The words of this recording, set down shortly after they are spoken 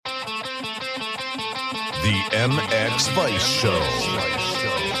The MX Vice Show.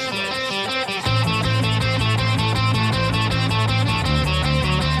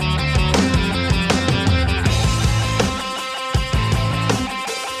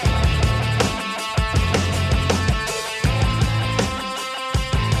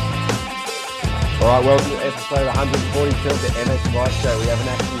 All right, welcome to episode 142 of the MX Vice Show. We have an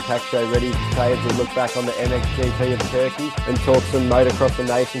action-packed show ready today as we look back on the MXGP of Turkey and talk some motocross the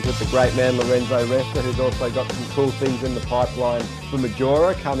nations with the great man Lorenzo Resta, who's also got some cool things in the pipeline for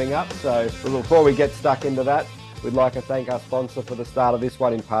Majora coming up. So before we get stuck into that, we'd like to thank our sponsor for the start of this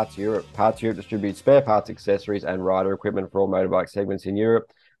one in Parts Europe. Parts Europe distributes spare parts, accessories, and rider equipment for all motorbike segments in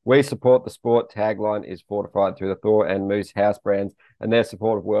Europe. We support the sport. Tagline is fortified through the Thor and Moose house brands and their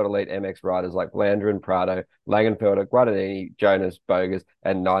support of world elite MX riders like Blandren, Prado, Langenfelder, Guadagnini, Jonas, Bogas,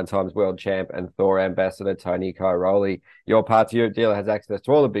 and 9-times world champ and Thor ambassador Tony Cairoli. Your Parts Europe dealer has access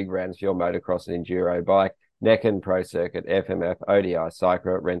to all the big brands for your motocross and enduro bike. Necken, Pro Circuit, FMF, ODI,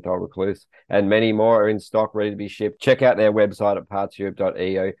 Cycra, Renthal, Recluse, and many more are in stock, ready to be shipped. Check out their website at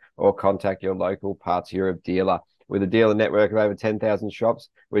partseurope.eu or contact your local Parts Europe dealer. With a dealer network of over 10,000 shops,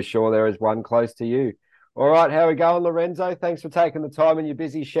 we're sure there is one close to you. All right, how are we going, Lorenzo? Thanks for taking the time in your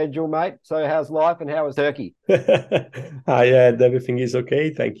busy schedule, mate. So how's life and how is Turkey? Hi, everything is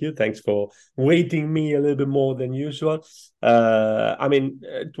okay. Thank you. Thanks for waiting me a little bit more than usual.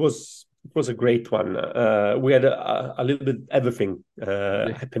 It was a great one. We had a little bit everything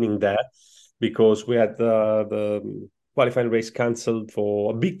happening there because we had the qualifying race cancelled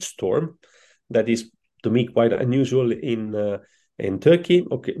for a big storm that is, to me, quite unusual in Turkey.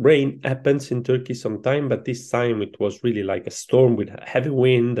 Okay, rain happens in Turkey sometime, but this time it was really like a storm with heavy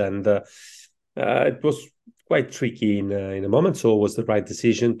wind, and it was quite tricky in a moment. So it was the right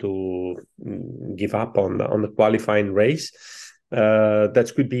decision to give up on the qualifying race.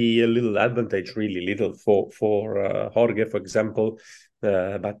 That could be a little advantage, really little for Jorge, for example,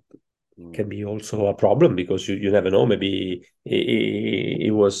 but can be also a problem because you never know. Maybe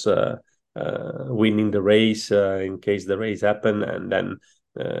he was winning the race in case the race happened, and then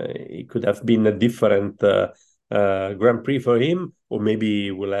it could have been a different Grand Prix for him, or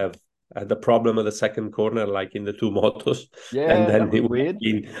maybe we'll have the problem of the second corner like in the two motos, and then it would have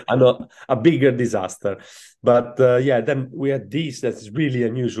been a bigger disaster. But then we had this that's really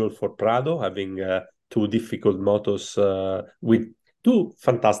unusual for Prado, having two difficult motos with two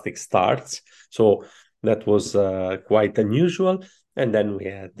fantastic starts, so that was quite unusual. And then we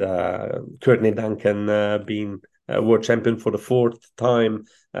had Courtney Duncan being world champion for the fourth time.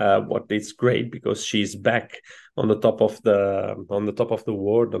 What is great because she's back on the top of the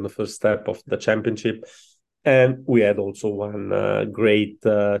world on the first step of the championship. And we had also one great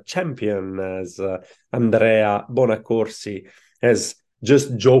champion as Andrea Bonacorsi, as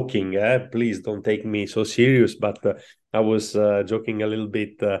just joking. Please don't take me so serious, but I was joking a little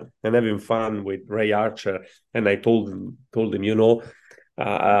bit and having fun with Ray Archer, and I told him,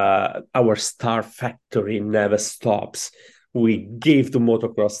 our star factory never stops. We give to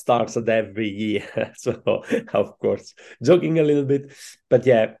motocross stars at every year. So, of course, joking a little bit, but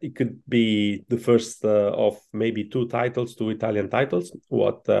yeah, it could be the first of maybe two Italian titles.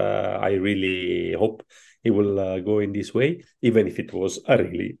 What I really hope it will go in this way, even if it was a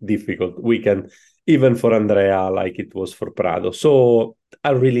really difficult weekend, even for Andrea, like it was for Prado. So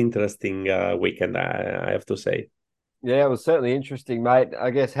a really interesting weekend, I have to say. Yeah, it was certainly interesting, mate.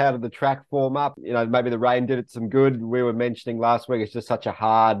 I guess, how did the track form up? Maybe the rain did it some good. We were mentioning last week, it's just such a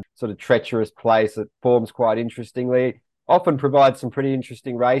hard, sort of treacherous place. It forms quite interestingly. Often provides some pretty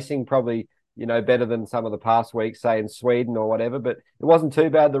interesting racing, probably, better than some of the past weeks, say in Sweden or whatever. But it wasn't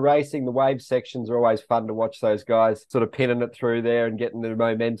too bad, the racing. The wave sections are always fun to watch those guys sort of pinning it through there and getting the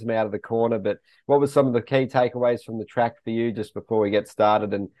momentum out of the corner. But what were some of the key takeaways from the track for you just before we get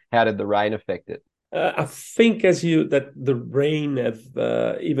started, and how did the rain affect it? I think that the rain have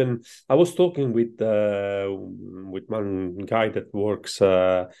even. I was talking with one guy that works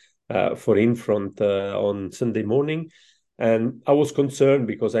for Infront on Sunday morning, and I was concerned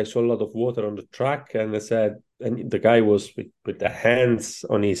because I saw a lot of water on the track, and I said, and the guy was with the hands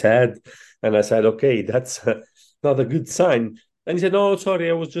on his head, and I said, okay, that's not a good sign. And he said, "No, sorry,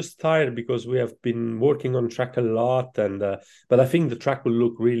 I was just tired because we have been working on track a lot, and but I think the track will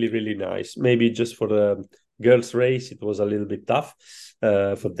look really, really nice. Maybe just for the girls' race, it was a little bit tough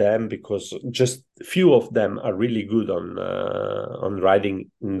for them because just few of them are really good on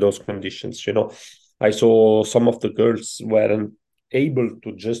riding in those conditions. I saw some of the girls weren't able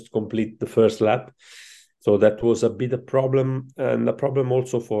to just complete the first lap, So that was a bit a problem, and a problem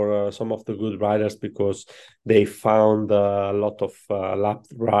also for some of the good riders, because they found a lot of lap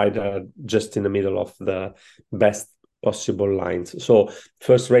rider just in the middle of the best possible lines. So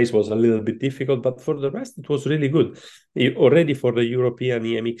first race was a little bit difficult, but for the rest, it was really good. Already for the European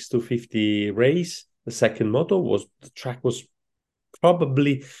EMX 250 race, the second moto the track was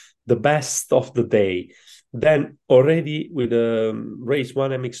probably the best of the day. Then already with race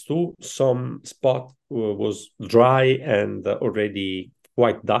 1 MX2, some spot was dry and already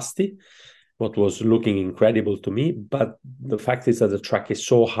quite dusty, what was looking incredible to me. But the fact is that the track is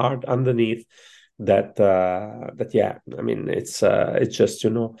so hard underneath that yeah, I mean, it's just,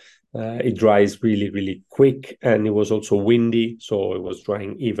 it dries really, really quick, and it was also windy, so it was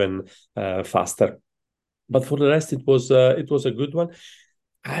drying even faster. But for the rest, it was a good one.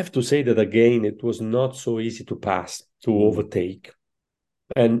 I have to say that again, it was not so easy to pass, to overtake.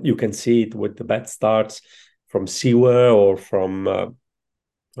 And you can see it with the bad starts from Siwer or from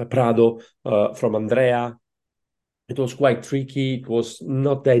Prado, from Andrea. It was quite tricky. It was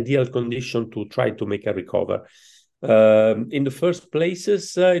not the ideal condition to try to make a recover. In the first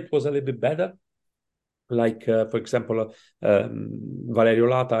places, it was a little bit better. Like, for example, Valerio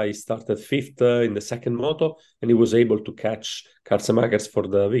Lata, he started fifth in the second moto, and he was able to catch Karsemakers for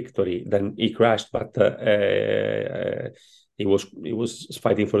the victory. Then he crashed, but he was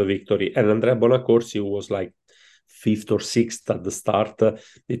fighting for the victory. And Andrea Bonacorsi, who was like fifth or sixth at the start,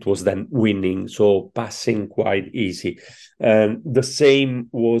 it was then winning, so passing quite easy. And the same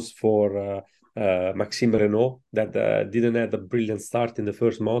was for Maxime Renault, that didn't have a brilliant start in the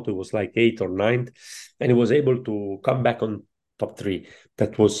first moto. It was like 8th or 9th, and he was able to come back on top 3.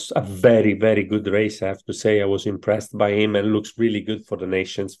 That was a very, very good race, I have to say. I was impressed by him, and looks really good for the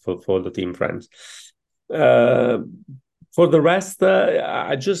nations, for the team friends. For the rest,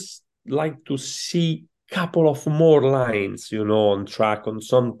 I just like to see couple of more lines, on track, on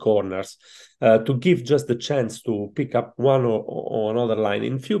some corners, to give just the chance to pick up one or another line.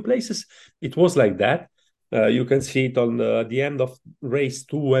 In few places, it was like that. You can see it on the end of race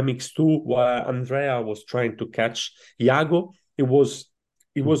 2, MX2, where Andrea was trying to catch Iago. It was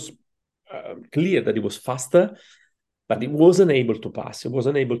clear that he was faster, but he wasn't able to pass. He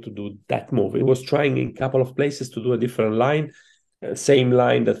wasn't able to do that move. He was trying in a couple of places to do a different line, same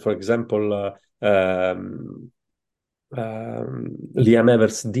line that, for example, Liam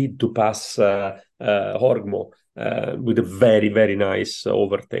Evers did to pass Horgmo with a very, very nice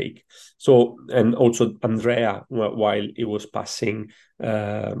overtake. So, and also Andrea, while he was passing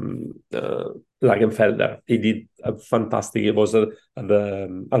Lagenfelder, he did a fantastic. It was the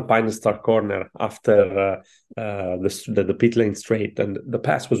Alpine Star corner after the pit lane straight, and the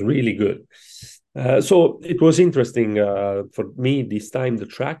pass was really good. So it was interesting for me this time, the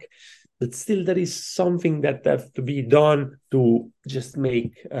track. But still, there is something that has to be done to just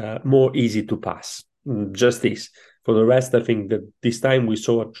make more easy to pass. Just this. For the rest, I think that this time we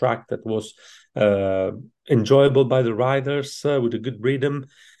saw a track that was enjoyable by the riders, with a good rhythm.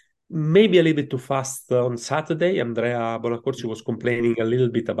 Maybe a little bit too fast on Saturday. Andrea Bonacorsi was complaining a little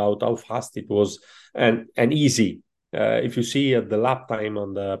bit about how fast it was and easy. If you see the lap time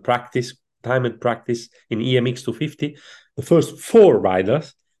on the timed practice in EMX 250, the first 4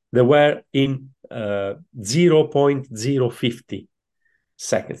 riders, they were in 0.050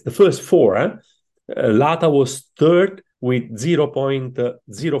 seconds. The first 4, Lata was third with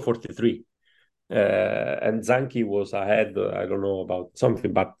 0.043. And Zanchi was ahead, I don't know about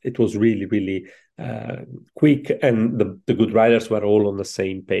something, but it was really, really quick, and the good riders were all on the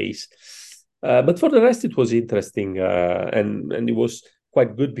same pace. But for the rest, it was interesting, and it was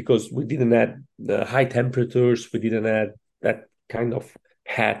quite good because we didn't have the high temperatures, we didn't have that kind of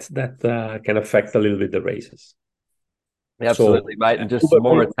hat that can affect a little bit the races. Absolutely, mate. And just some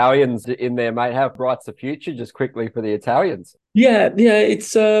more Italians in there, mate. How bright's the future? Just quickly for the Italians. Yeah,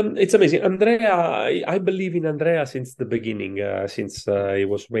 it's amazing. Andrea, I believe in Andrea since the beginning, since he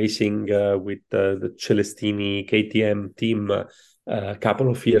was racing with the Celestini KTM team a couple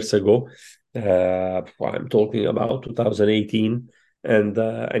of years ago. I'm talking about 2018, and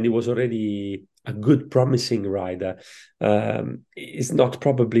he was already a good, promising rider. He's not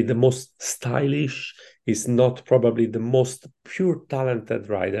probably the most stylish. He's not probably the most pure talented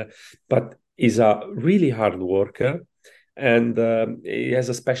rider, but he's a really hard worker, and he has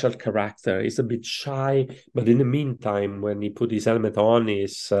a special character. He's a bit shy, but in the meantime, when he put his helmet on,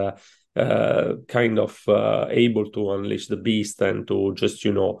 he's kind of able to unleash the beast and to just,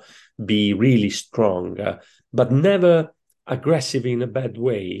 be really strong, but never aggressive in a bad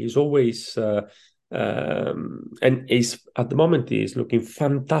way. He's always And he's at the moment he's looking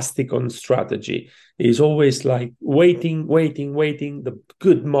fantastic on strategy. He's always like waiting the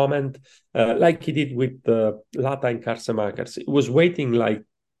good moment, like he did with Lata and Karsemakers. He was waiting like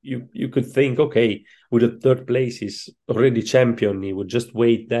you could think, okay, with the third place, he's already champion. He would just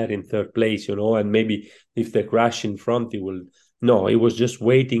wait there in third place, and maybe if they crash in front, he will. No, he was just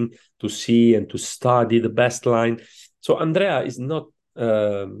waiting to see and to study the best line. So Andrea is not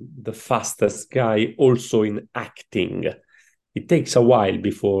the fastest guy also in acting. It takes a while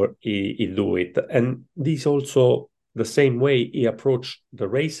before he do it. And this also the same way he approached the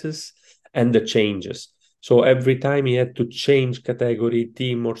races and the changes. So every time he had to change category,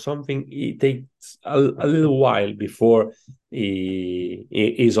 team or something, it takes a little while before he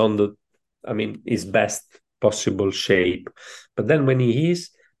is on his best possible shape. But then when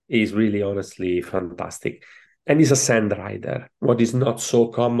he's really honestly fantastic. And he's a sand rider, what is not so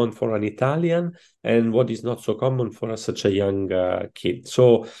common for an Italian and what is not so common for such a young kid.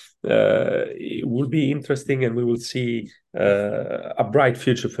 So it will be interesting, and we will see a bright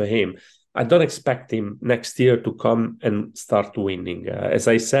future for him. I don't expect him next year to come and start winning. As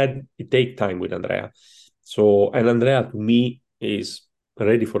I said, it takes time with Andrea. And Andrea, to me, is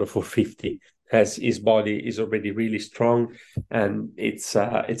ready for the 450. As his body is already really strong, and it's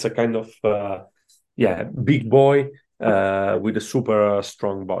a kind of big boy with a super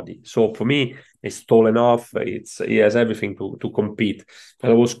strong body. So for me, it's tall enough. He has everything to compete.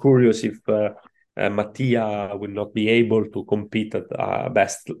 And I was curious if Mattia will not be able to compete at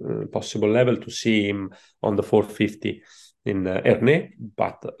best possible level, to see him on the 450 in Ernée.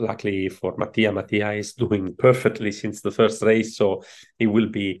 But luckily for Mattia is doing perfectly since the first race, so he will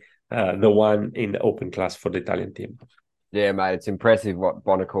be the one in the open class for the Italian team. Yeah, mate, it's impressive what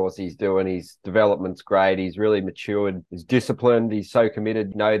Bonacorsi's doing. His development's great. He's really matured. He's disciplined. He's so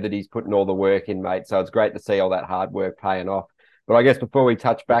committed. Know that he's putting all the work in, mate. So it's great to see all that hard work paying off. But I guess before we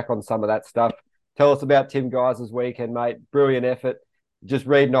touch back on some of that stuff, tell us about Tim Geisler's weekend, mate. Brilliant effort. Just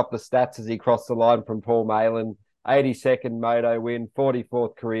reading off the stats as he crossed the line from Paul Malin. 82nd moto win,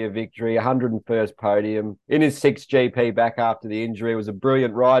 44th career victory, 101st podium. In his 6th GP back after the injury. It was a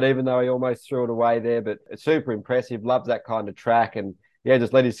brilliant ride, even though he almost threw it away there. But it's super impressive. Loves that kind of track. And yeah,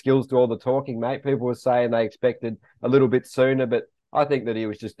 just let his skills do all the talking, mate. People were saying they expected a little bit sooner, but I think that he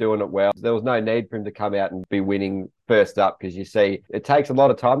was just doing it well. There was no need for him to come out and be winning first up, because you see, it takes a lot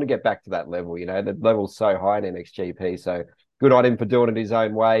of time to get back to that level. The level's so high in MXGP. So good on him for doing it his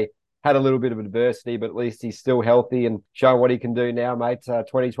own way. Had a little bit of adversity, but at least he's still healthy and showing what he can do now, mate.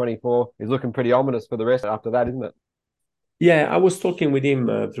 2024 is looking pretty ominous for the rest after that, isn't it? Yeah, I was talking with him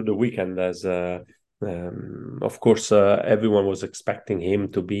through the weekend, as of course, everyone was expecting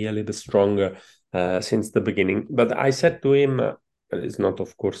him to be a little stronger since the beginning. But I said to him, it's not,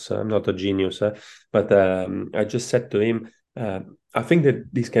 of course, I'm not a genius, but I just said to him, I think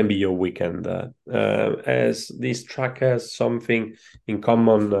that this can be your weekend, as this track has something in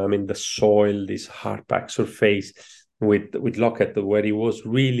common. I mean, the soil, this hard pack surface with Lockett, where he was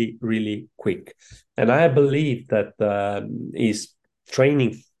really, really quick. And I believe that his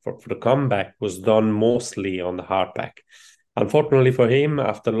training for the comeback was done mostly on the hard pack. Unfortunately for him,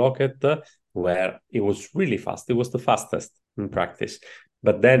 after Lockett, where he was really fast, he was the fastest in practice.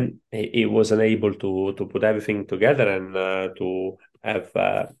 But then he wasn't able to put everything together and to have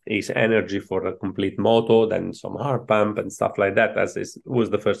his energy for a complete moto, then some hard pump and stuff like that, as it was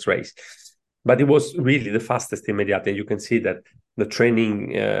the first race. But it was really the fastest immediately. You can see that the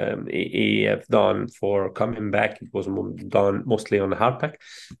training he have done for coming back, it was done mostly on the hard pack.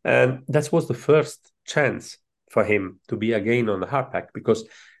 And that was the first chance for him to be again on the hard pack, because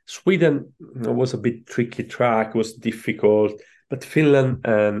Sweden was a bit tricky track, was difficult. But Finland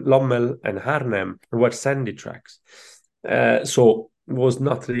and Lommel and Arnhem were sandy tracks. So it was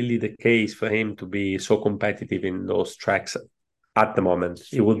not really the case for him to be so competitive in those tracks at the moment.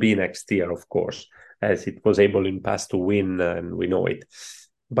 It will be next year, of course, as it was able in past to win, and we know it.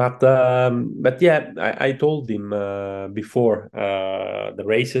 But yeah, I told him before the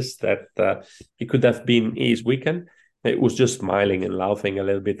races that it could have been his weekend. It was just smiling and laughing a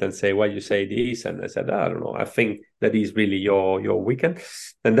little bit and say, why you say this? And I said, I don't know. I think that is really your weekend.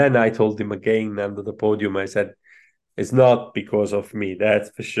 And then I told him again under the podium, I said, it's not because of me, that's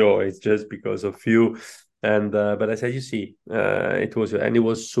for sure. It's just because of you. And but I said, you see, it was, and he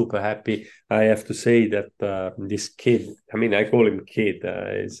was super happy. I have to say that this kid, I mean, I call him kid,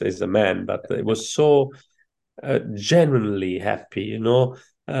 is a man, but it was so genuinely happy,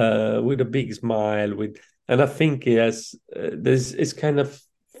 with a big smile, and I think he has there's this kind of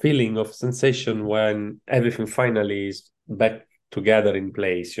feeling of sensation when everything finally is back together in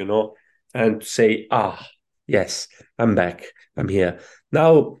place, and to say, yes, I'm back, I'm here.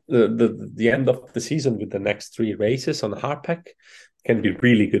 Now, the end of the season with the next 3 races on hardpack can be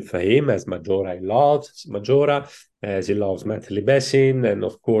really good for him, as Majora he loves, Majora, as he loves Matterley Bessin, and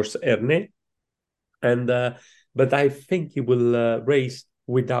of course Erne. And but I think he will race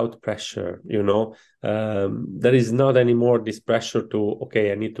without pressure. There is not anymore this pressure to,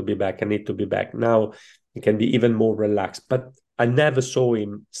 okay, I need to be back, I need to be back. Now he can be even more relaxed. But I never saw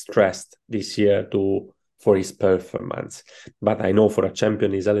him stressed this year for his performance. But I know for a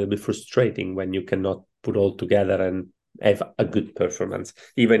champion it's a little bit frustrating when you cannot put all together and have a good performance,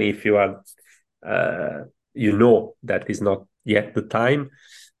 even if you are that is not yet the time.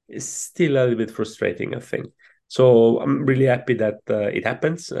 It's still a little bit frustrating, I think. So I'm really happy that it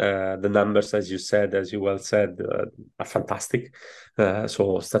happens. The numbers, as you well said, are fantastic.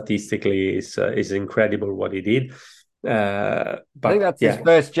 So statistically, is incredible what he did. I think But that's his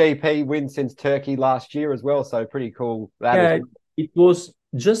first GP win since Turkey last year as well. So pretty cool that as well. It was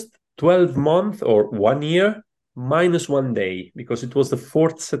just 12 months or 1 year minus 1 day, because it was the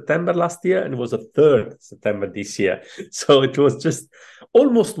 4th September last year and it was the 3rd September this year. So it was just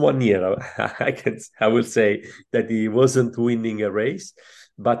almost 1 year. I will say that he wasn't winning a race,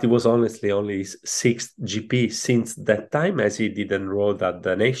 but it was honestly only his 6th GP since that time, as he didn't roll at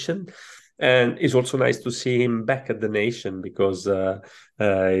the Nation. And it's also nice to see him back at the Nation, because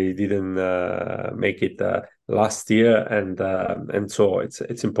he didn't make it last year, and so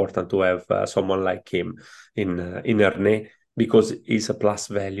it's important to have someone like him in Erne, because he's a plus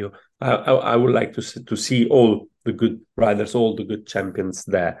value. I would like to see all the good riders, all the good champions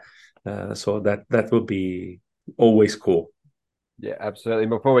there. So that would be always cool. Yeah, absolutely.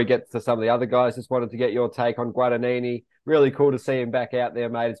 Before we get to some of the other guys, just wanted to get your take on Guadagnini. Really cool to see him back out there,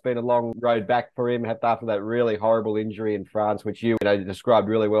 mate. It's been a long road back for him after that really horrible injury in France, which you described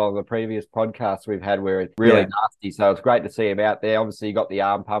really well on the previous podcast we've had, where it's really nasty. So it's great to see him out there. Obviously, you got the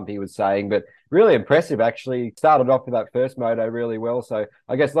arm pump, he was saying, but really impressive, actually. Started off with that first moto really well. So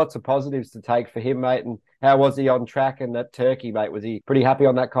I guess lots of positives to take for him, mate. And how was he on track and that Turkey, mate? Was he pretty happy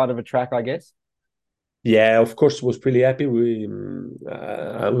on that kind of a track, I guess? Yeah, of course, was pretty happy. We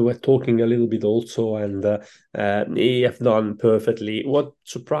were talking a little bit also, and he have done perfectly. What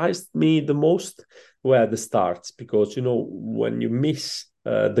surprised me the most were the starts, because when you miss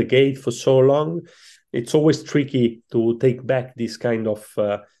the gate for so long, it's always tricky to take back this kind of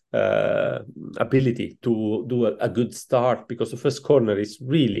ability to do a good start, because the first corner is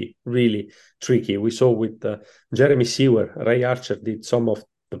really, really tricky. We saw with Jeremy Sewer, Ray Archer did some of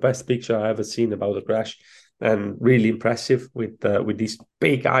the best picture I ever seen about the crash, and really impressive with this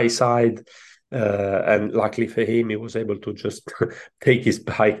big eyesight. And luckily for him, he was able to just take his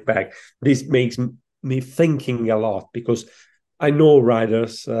bike back. This makes me thinking a lot, because I know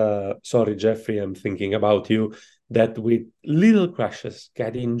riders, sorry, Jeffrey, I'm thinking about you, that with little crashes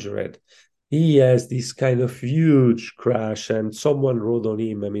get injured. He has this kind of huge crash, and someone rode on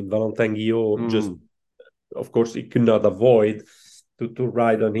him. I mean, Valentin Guillot just, of course, he could not avoid to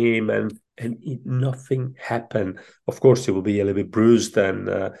ride on him, and nothing happened. Of course, he will be a little bit bruised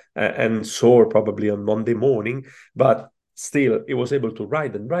and sore probably on Monday morning, but still, he was able to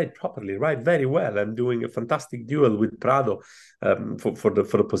ride properly, ride very well, and doing a fantastic duel with Prado for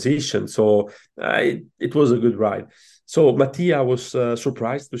the position. So it was a good ride. So Mattia was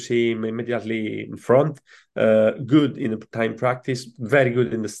surprised to see him immediately in front. Good in the time practice, very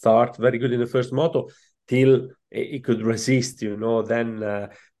good in the start, very good in the first moto, till he could resist, then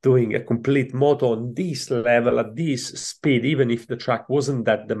doing a complete moto on this level, at this speed, even if the track wasn't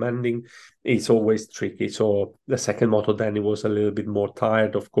that demanding, it's always tricky. So the second moto, then he was a little bit more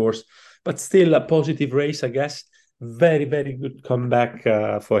tired, of course, but still a positive race, I guess. Very, very good comeback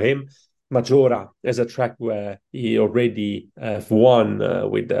for him. Majora as a track where he already won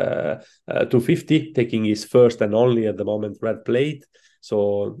with 250, taking his first and only at the moment red plate.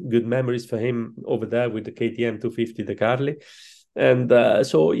 So good memories for him over there with the KTM 250, the Carly. And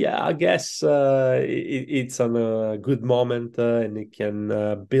so, yeah, I guess it's on a good moment, and it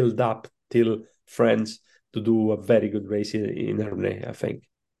can build up till France to do a very good race in Erne, I think.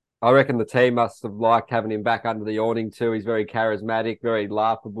 I reckon the team must have liked having him back under the awning too. He's very charismatic, very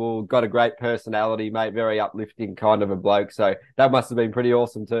laughable, got a great personality, mate, very uplifting kind of a bloke. So that must have been pretty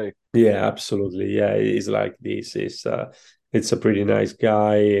awesome too. Yeah, absolutely. Yeah, he's like this. It's a pretty nice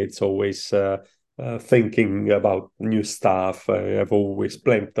guy. It's always thinking about new stuff. I've always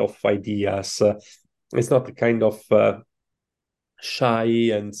plenty of ideas. It's not the kind of shy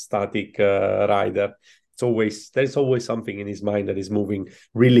and static rider. there's always something in his mind that is moving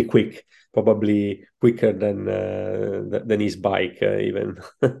really quick, probably quicker than his bike even.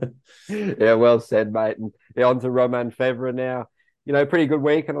 Yeah, well said, mate. And on to Roman Federer now. Pretty good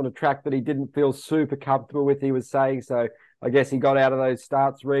weekend on a track that he didn't feel super comfortable with, he was saying. So I guess he got out of those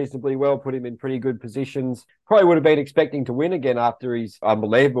starts reasonably well, put him in pretty good positions. Probably would have been expecting to win again after his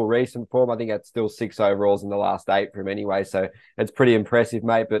unbelievable recent form. I think that's still 6 overalls in the last 8 for him anyway. So it's pretty impressive,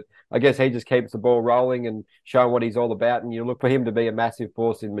 mate. But I guess he just keeps the ball rolling and showing what he's all about. And you look for him to be a massive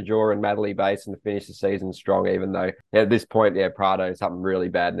force in Majora and Madeley Basin to finish the season strong, even though at this point, Prado, something really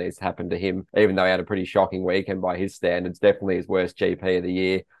bad needs to happen to him, even though he had a pretty shocking weekend by his standards. Definitely his worst GP of the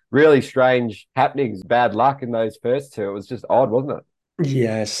year. Really strange happenings, bad luck in those first 2. It was just odd, wasn't it?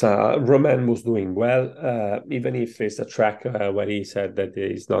 Yes, Roman was doing well, even if it's a track where he said that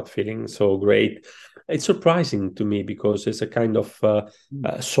he's not feeling so great. It's surprising to me because it's a kind of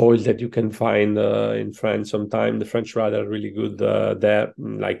soil that you can find in France sometimes. The French rider are really good there,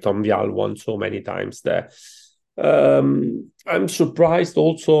 like Tom Vial won so many times there. I'm surprised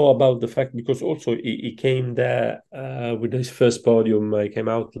also about the fact because also he came there with his first podium. He came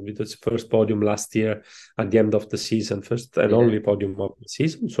out with his first podium last year at the end of the season, first and only podium of the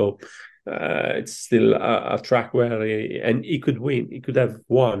season. So it's still a track where he could win. He could have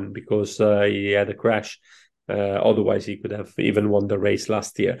won because he had a crash. Otherwise, he could have even won the race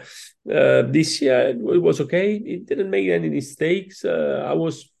last year. This year, it was okay. He didn't make any mistakes. I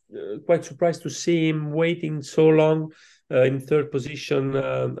was quite surprised to see him waiting so long in third position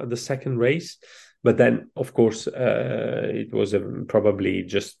at the second race. But then, of course, it was probably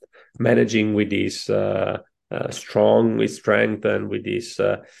just managing with his strength and with his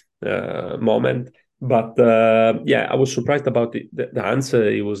moment. But I was surprised about the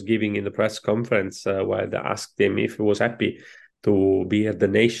answer he was giving in the press conference where they asked him if he was happy to be at the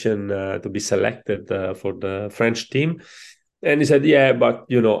nation, to be selected for the French team. And he said, yeah, but,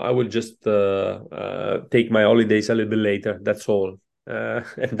 I will just take my holidays a little bit later. That's all.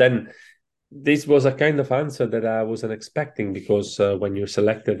 And then this was a kind of answer that I wasn't expecting because when you're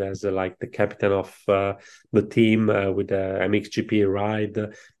selected as like the captain of the team with the MXGP ride,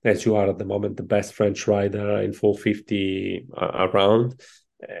 as you are at the moment, the best French rider in 450 around,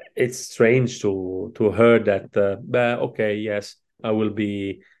 it's strange to hear that, okay, yes, I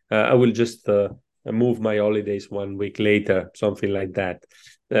will just move my holidays 1 week later, something like that.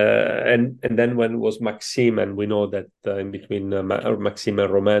 And then when it was Maxime, and we know that in between Maxime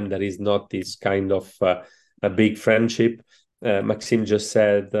and Romain, there is not this kind of a big friendship. Maxime just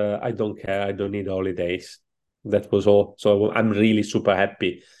said, I don't care, I don't need holidays. That was all. So I'm really super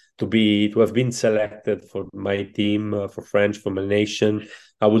happy to have been selected for my team, for French, for my nation.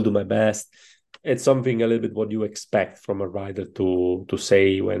 I will do my best. It's something a little bit what you expect from a rider to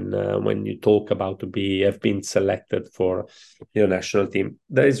say when you talk about have been selected for your national team.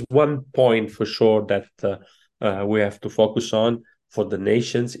 There is one point for sure that we have to focus on for the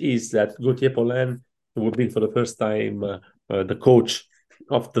nations is that Gauthier Paulin, who will be for the first time the coach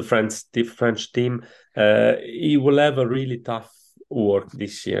of the French team, he will have a really tough work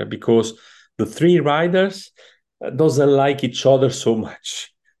this year because the 3 riders doesn't like each other so much.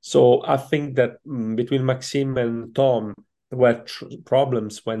 So I think that between Maxime and Tom, there were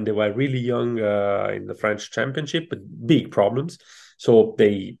problems when they were really young in the French championship, but big problems. So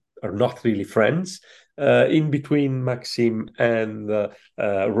they are not really friends. In between Maxime and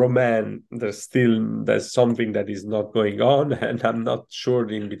Romain, there's something that is not going on, and I'm not sure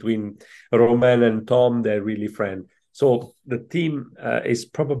in between Romain and Tom they're really friends. So the team is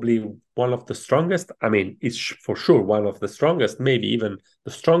probably one of the strongest. I mean, it's for sure one of the strongest, maybe even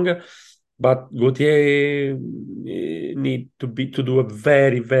the stronger. But Gauthier need to do a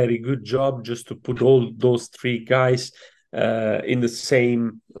very, very good job just to put all those 3 guys with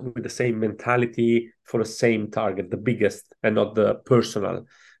the same mentality for the same target, the biggest, and not the personal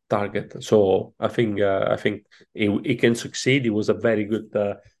target. So I think he can succeed. He was a very good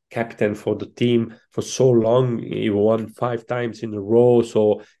captain for the team for so long. He won 5 times in a row,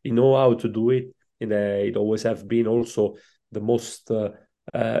 so he know how to do it. And it always have been also the most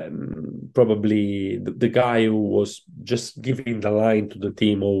probably the guy who was just giving the line to the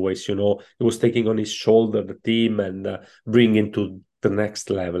team always. He was taking on his shoulder the team and bringing to the next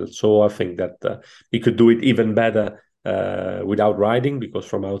level. So I think that he could do it even better without riding, because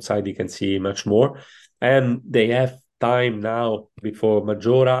from outside he can see much more. And they have time now before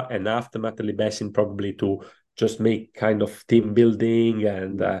Majora and after Madeley Basin probably to just make kind of team building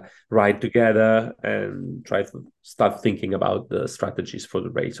and ride together and try to start thinking about the strategies for the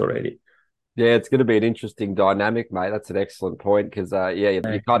race already. Yeah, it's going to be an interesting dynamic, mate. That's an excellent point because, yeah,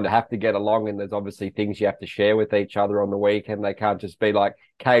 you kind of have to get along, and there's obviously things you have to share with each other on the weekend. They can't just be like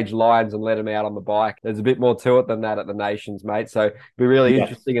cage lions and let them out on the bike. There's a bit more to it than that at the Nations, mate. So it'll be really Yeah.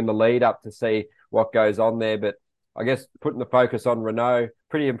 interesting in the lead up to see what goes on there. But I guess putting the focus on Renault,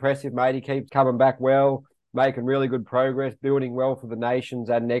 pretty impressive, mate. He keeps coming back well, making really good progress, building well for the Nations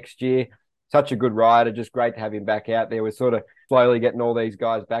and next year. Such a good rider. Just great to have him back out there. We're sort of slowly getting all these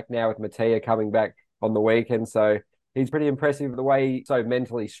guys back now with Mattia coming back on the weekend. So he's pretty impressive the way he's so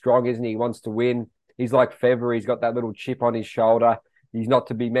mentally strong, isn't he? He wants to win. He's like Fevre. He's got that little chip on his shoulder. He's not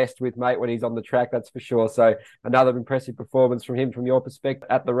to be messed with, mate, when he's on the track, that's for sure. So another impressive performance from him from your perspective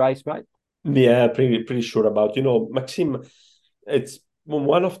at the race, mate. Yeah, pretty sure about. Maxime, it's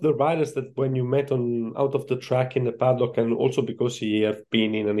one of the riders that when you met on out of the track in the paddock, and also because he have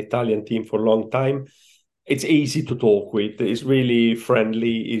been in an Italian team for a long time, it's easy to talk with. He's really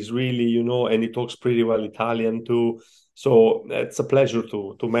friendly. He's really, and he talks pretty well Italian too. So it's a pleasure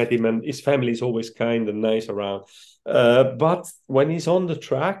to meet him, and his family is always kind and nice around. But when he's on the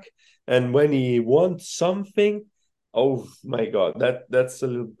track and when he wants something, oh my God, that's a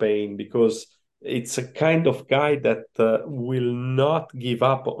little pain because it's a kind of guy that will not give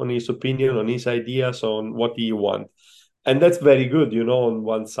up on his opinion, on his ideas, on what he wants. And that's very good, on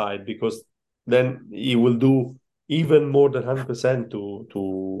one side, because then he will do even more than 100%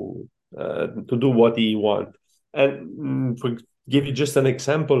 to do what he wants. And for give you just an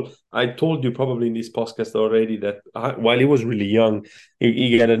example, I told you probably in this podcast already that while he was really young,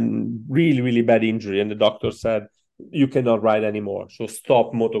 he got a really, really bad injury, and the doctor said, you cannot ride anymore. So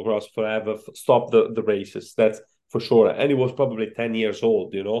stop motocross forever, stop the races. That's for sure. And he was probably 10 years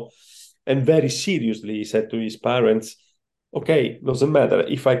old, And very seriously, he said to his parents, okay, doesn't matter.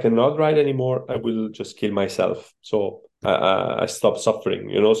 If I cannot ride anymore, I will just kill myself. So I stop suffering,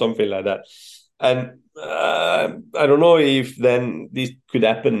 something like that. And I don't know if then this could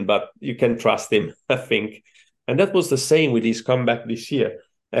happen, but you can trust him, I think. And that was the same with his comeback this year,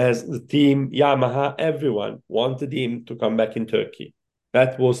 as the team, Yamaha, everyone wanted him to come back in Turkey.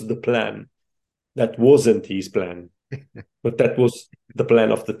 That was the plan. That wasn't his plan, but that was the plan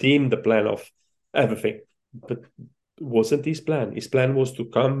of the team, the plan of everything. But it wasn't his plan. His plan was to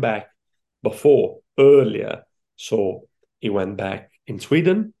come back earlier. So he went back in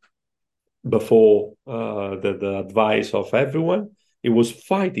Sweden before the advice of everyone. He was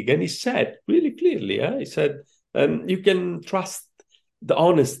fighting, and he said really clearly, he said, you can trust the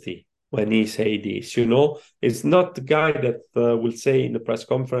honesty when he say this, It's not the guy that will say in a press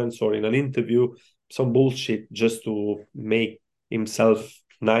conference or in an interview some bullshit just to make himself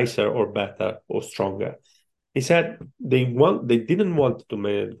nicer or better or stronger. He said they didn't want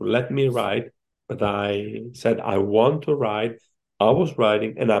to let me ride, but I said I want to ride. I was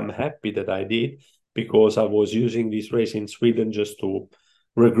riding, and I'm happy that I did because I was using this race in Sweden just to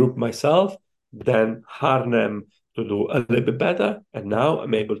regroup myself, then Harlem to do a little bit better. And now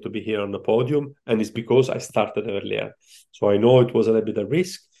I'm able to be here on the podium. And it's because I started earlier. So I know it was a little bit of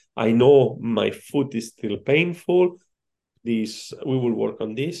risk. I know my foot is still painful. We will work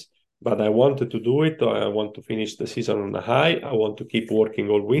on this, but I wanted to do it. I want to finish the season on a high. I want to keep working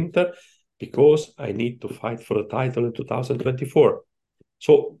all winter because I need to fight for the title in 2024.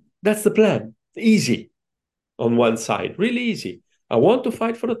 So that's the plan. Easy on one side, really easy. I want to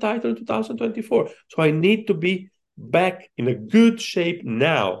fight for the title in 2024. So I need to be back in a good shape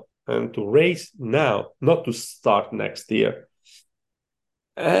now and to race now, not to start next year.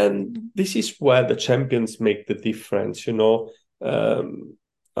 And this is where the champions make the difference, I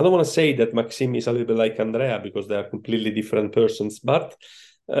don't want to say that Maxime is a little bit like Andrea because they are completely different persons, but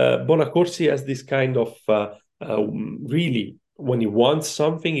Bonacorsi has this kind of really, when he wants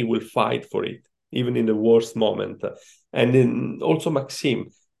something, he will fight for it, even in the worst moment. And then also Maxime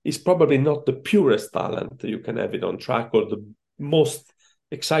is probably not the purest talent you can have it on track or the most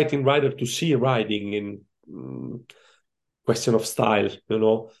exciting rider to see riding in question of style,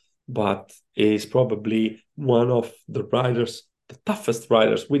 but is probably one of the riders, the toughest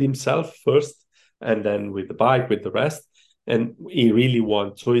riders with himself first, and then with the bike, with the rest. And he really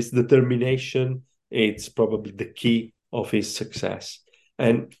wants. So his determination, it's probably the key of his success.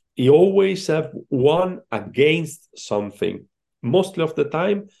 And he always have won against something, mostly of the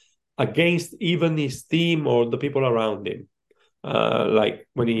time against even his team or the people around him. Like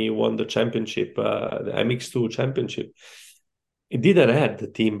when he won the championship, the MX2 championship, he didn't have the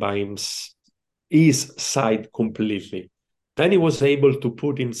team by his side completely. Then he was able to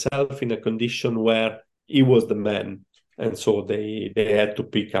put himself in a condition where he was the man. And so they had to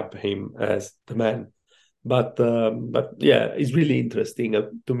pick up him as the man. But yeah, it's really interesting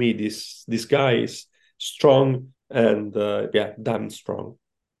to me. This guy is strong and yeah, damn strong.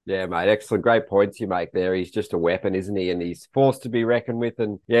 Yeah, mate. Excellent. Great points you make there. He's just a weapon, isn't he? And he's forced to be reckoned with.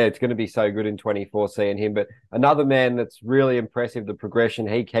 And yeah, it's going to be so good in 24 seeing him. But another man that's really impressive, the progression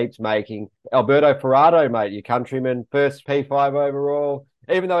he keeps making, Alberto Ferrado, mate, your countryman, first P5 overall,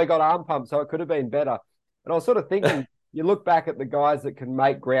 even though he got arm pump, so it could have been better. And I was sort of thinking, you look back at the guys that can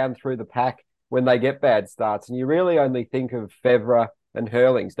make ground through the pack when they get bad starts, and you really only think of Fevra and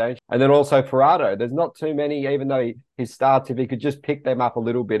Hurlings, don't you? And then also Ferrado. There's not too many, even though his starts, if he could just pick them up a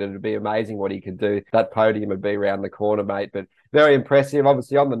little bit, it'd be amazing what he could do. That podium would be around the corner, mate. But very impressive.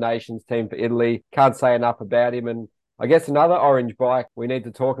 Obviously on the nations team for Italy. Can't say enough about him. And I guess another orange bike we need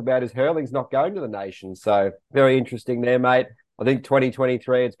to talk about is Hurling's not going to the nations. So very interesting there, mate. I think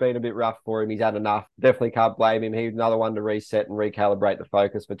 2023, it's been a bit rough for him. He's had enough. Definitely can't blame him. He's another one to reset and recalibrate the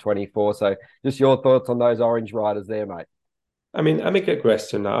focus for 24. So just your thoughts on those orange riders there, mate. I mean, I make a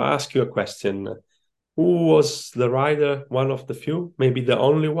question. I'll ask you a question. Who was the rider, one of the few, maybe the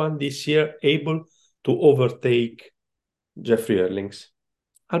only one this year, able to overtake Jeffrey Erlings?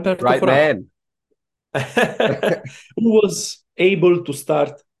 Alberto Great Forano. man. Who was able to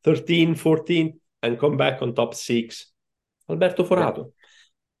start 13, 14 and come back on top 6? Alberto Forano.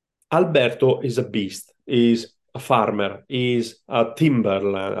 Yeah. Alberto is a beast. He's a farmer. He's a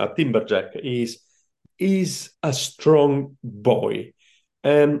timberjack. He's a strong boy,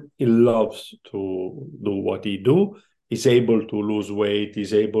 and he loves to do what he do. He's able to lose weight.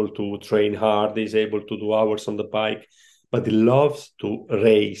 He's able to train hard. He's able to do hours on the bike, but he loves to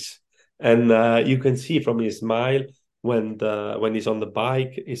race. And you can see from his smile when he's on the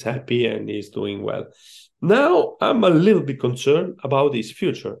bike, he's happy and he's doing well. Now, I'm a little bit concerned about his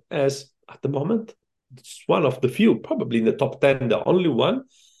future, as at the moment, it's one of the few, probably in the top 10, the only one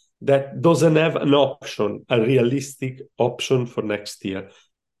that doesn't have an option, a realistic option for next year.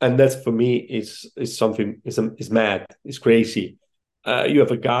 And that's, for me, is something, is mad, it's crazy. You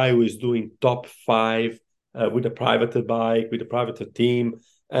have a guy who is doing top 5 with a private bike, with a private team,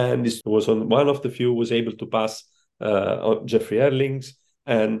 and this was on one of the few who was able to pass Jeffrey Erlings,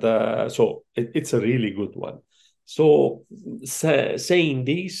 and so it's a really good one. So saying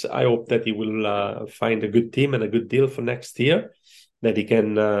this, I hope that he will find a good team and a good deal for next year, that he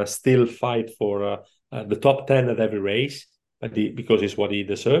can still fight for the top 10 at every race, because it's what he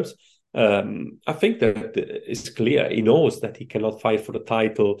deserves. I think that it's clear. He knows that he cannot fight for the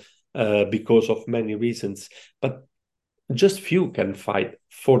title because of many reasons, but just few can fight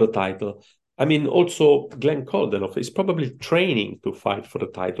for the title. I mean, also Glenn Coldenhoff is probably training to fight for the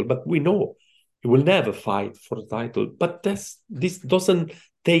title, but we know he will never fight for the title. But this doesn't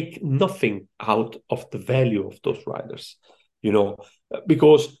take nothing out of the value of those riders,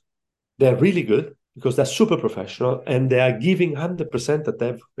 because they're really good, because they're super professional, and they are giving 100% at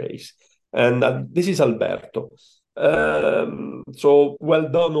every race. And this is Alberto. So well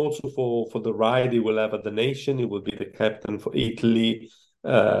done also for the ride he will have at the nation. He will be the captain for Italy.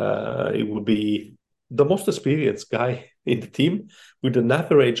 He will be the most experienced guy in the team, with an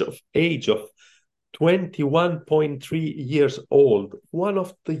average of age of 21.3 years old, one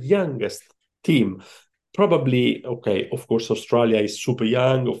of the youngest team. Probably, okay, of course, Australia is super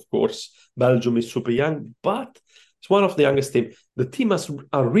young, of course, Belgium is super young, but it's one of the youngest teams. The teams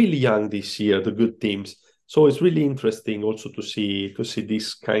are really young this year, the good teams. So it's really interesting also to see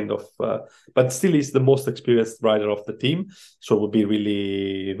this kind of, but still is the most experienced rider of the team. So it would be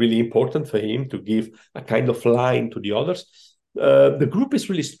really, really important for him to give a kind of line to the others. The group is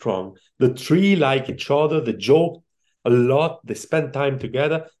really strong. The 3 like each other, they joke a lot, they spend time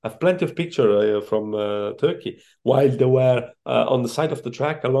together. I have plenty of pictures from Turkey while they were on the side of the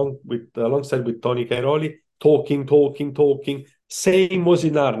track alongside with Tony Cairoli, talking. Same was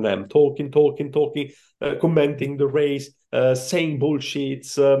in Arnhem, talking, commenting the race, saying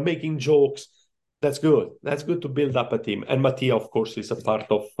bullshits, making jokes. That's good. That's good to build up a team. And Mattia, of course, is a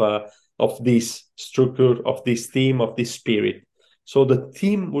part of this structure, of this team, of this spirit. So the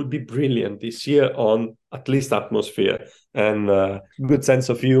team will be brilliant this year on at least atmosphere and good sense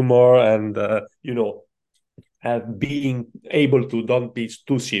of humor and, being able to don't be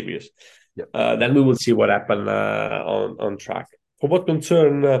too serious. Yep. Then we will see what happens on track. For what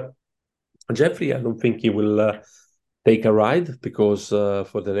concern Jeffrey, I don't think he will take a ride, because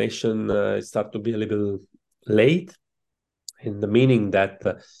for the nation it starts to be a little late, in the meaning that,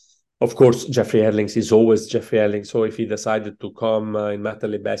 of course, Jeffrey Erlings is always Jeffrey Erlings. So if he decided to come in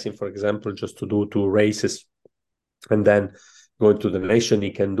Matterley Basin, for example, just to do 2 races and then go into the nation,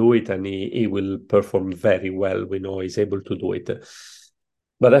 he can do it, and he will perform very well. We know he's able to do it.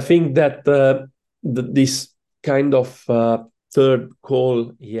 But I think that this kind of third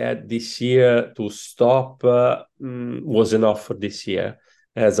call he had this year to stop was enough for this year.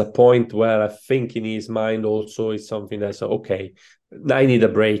 As a point where I think in his mind also is something that's okay, I need a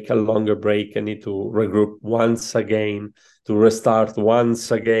break, a longer break. I need to regroup once again, to restart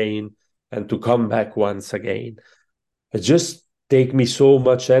once again, and to come back once again. It just take me so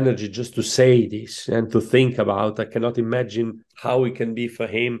much energy just to say this and to think about. I cannot imagine how it can be for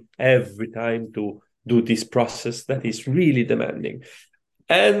him every time to do this process that is really demanding.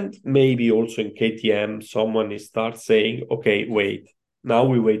 And maybe also in KTM, someone starts saying, okay, wait, now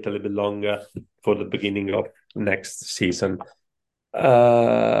we wait a little bit longer for the beginning of next season.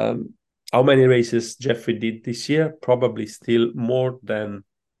 How many races Jeffrey did this year? Probably still more than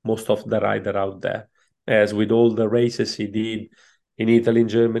most of the rider out there. As with all the races he did in Italy, in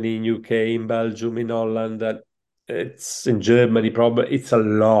Germany, in UK, in Belgium, in Holland, and it's in Germany, probably it's a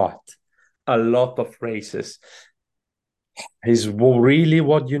lot of races. Is really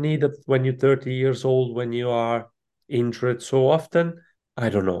what you need when you're 30 years old, when you are injured so often? I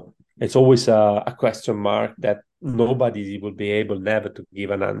don't know. It's always a question mark that nobody will be able never to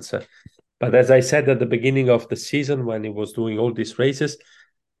give an answer. But as I said at the beginning of the season, when he was doing all these races,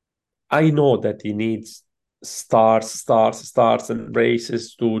 I know that he needs starts, and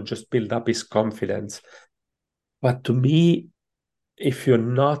races to just build up his confidence. But to me, if you're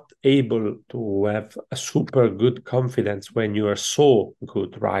not able to have a super good confidence when you are so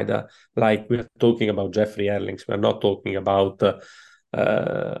good rider, like we're talking about Jeffrey Erlings, we're not talking about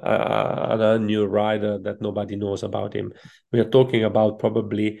a new rider that nobody knows about him. We are talking about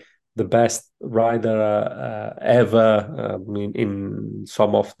probably the best rider ever in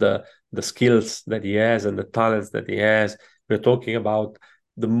some of the skills that he has and the talents that he has. We're talking about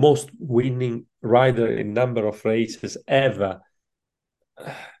the most winning rider in number of races ever.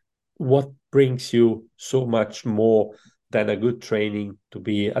 What brings you so much more than a good training to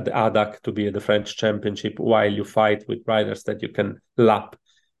be at the ADAC, to be at the French Championship, while you fight with riders that you can lap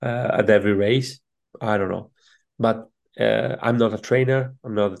at every race? I don't know. But I'm not a trainer.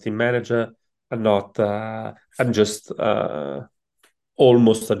 I'm not a team manager. I'm just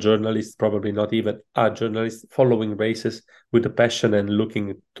almost a journalist, probably not even a journalist, following races with a passion and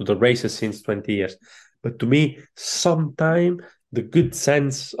looking to the races since 20 years. But to me, sometimes the good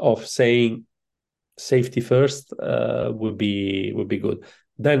sense of saying safety first would be good.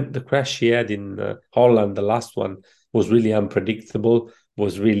 Then the crash he had in Holland, the last one, was really unpredictable,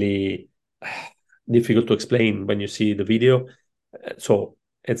 was really difficult to explain when you see the video. So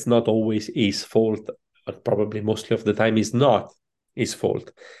it's not always his fault, but probably mostly of the time is not his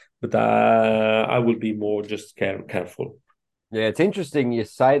fault. But I will be more just careful. Yeah, it's interesting you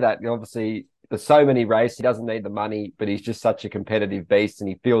say that. Obviously, there's so many races, he doesn't need the money, but he's just such a competitive beast and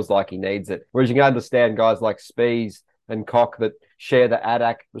he feels like he needs it. Whereas you can understand guys like Spies and Koch that share the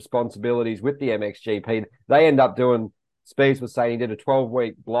ADAC responsibilities with the MXGP. They end up doing, Spies was saying he did a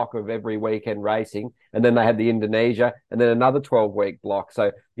 12-week block of every weekend racing, and then they had the Indonesia, and then another 12-week block.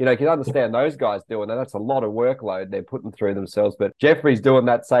 So, you can understand those guys doing that. That's a lot of workload they're putting through themselves. But Jeffrey's doing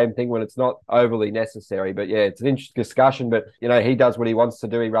that same thing when it's not overly necessary. But yeah, it's an interesting discussion. But, he does what he wants to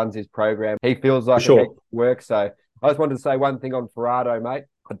do. He runs his program. He feels like it works. So I just wanted to say one thing on Ferrado, mate.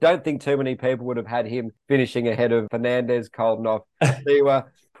 I don't think too many people would have had him finishing ahead of Fernandez, Koldenhoff, Siwa,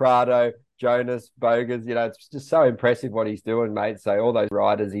 Prado, Jonas, Bogas. It's just so impressive what he's doing, mate. So all those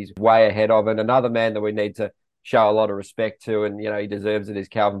riders he's way ahead of. And another man that we need to show a lot of respect to, and, he deserves it, is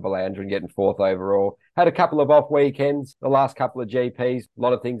Calvin Bellandrin getting fourth overall. Had a couple of off weekends, the last couple of GPs, a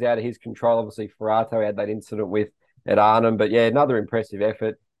lot of things out of his control. Obviously, Ferrato had that incident with at Arnhem. But yeah, another impressive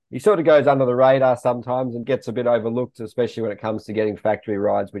effort. He sort of goes under the radar sometimes and gets a bit overlooked, especially when it comes to getting factory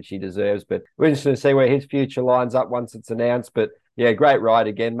rides, which he deserves. But we're interested to see where his future lines up once it's announced. But yeah, great ride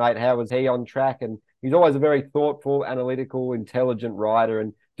again, mate. How was he on track? And he's always a very thoughtful, analytical, intelligent rider,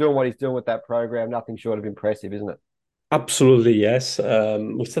 and doing what he's doing with that program, nothing short of impressive, isn't it? Absolutely, yes.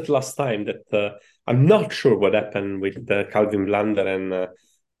 We said last time that I'm not sure what happened with Calvin Blander and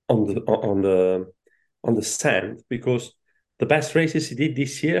on the sand, because the best races he did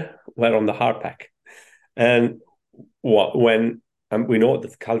this year were on the hardpack. And when we know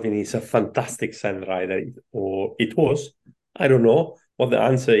that Calvin is a fantastic sand rider, or it was, I don't know what the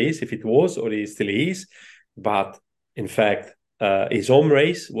answer is, if it was or it still is. But in fact, his home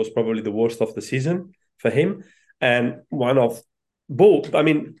race was probably the worst of the season for him. And one of both,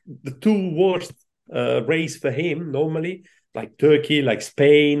 the two worst race for him normally, like Turkey, like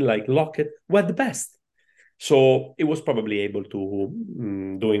Spain, like Lockett, were the best. So it was probably able to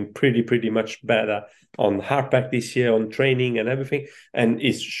doing pretty much better on hardpack this year, on training and everything, and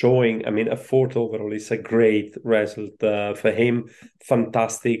is showing. I mean, a fourth overall is a great result for him.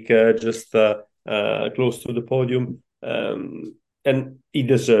 Fantastic, just close to the podium. And he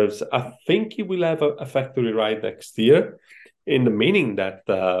deserves. I think he will have a factory ride next year, in the meaning that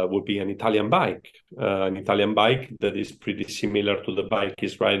would be an Italian bike that is pretty similar to the bike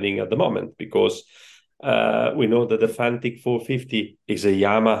he's riding at the moment, because we know that the Fantic 450 is a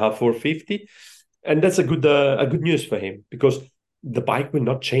Yamaha 450, and that's a good news for him, because the bike will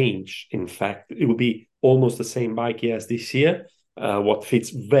not change. In fact, it will be almost the same bike he has this year, what fits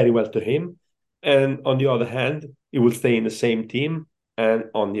very well to him. And on the other hand, it will stay in the same team. And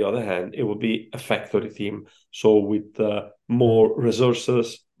on the other hand, it will be a factory team. So with more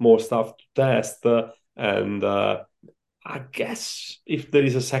resources, more stuff to test. And I guess if there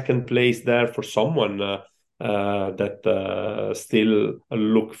is a second place there for someone that still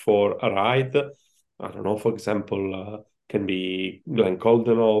look for a ride, I don't know, for example, can be Glenn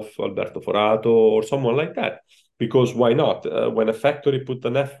Coldenhoff, Alberto Forato, or someone like that. Because why not? When a factory put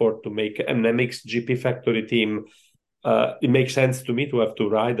an effort to make an MXGP factory team, it makes sense to me to have two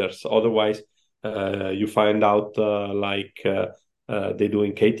riders. Otherwise, you find out they do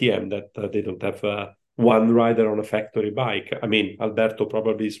in KTM that they don't have one rider on a factory bike. I mean, Alberto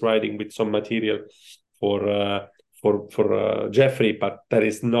probably is riding with some material for Jeffrey, but there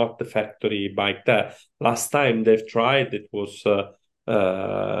is not the factory bike there. Last time they've tried it was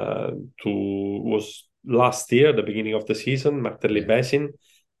last year, the beginning of the season, Martelli Besin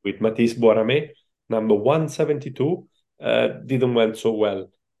with Mathis Boiramé, number 172, didn't went so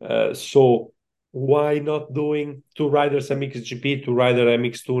well. So why not doing two riders MXGP, two rider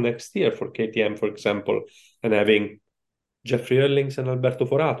MX2 next year for KTM, for example, and having Jeffrey Erlings and Alberto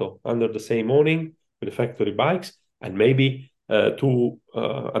Forato under the same awning with the factory bikes, and maybe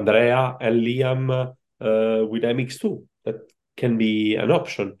Andrea and Liam with MX2. That can be an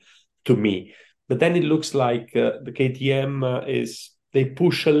option to me. But then it looks like the KTM they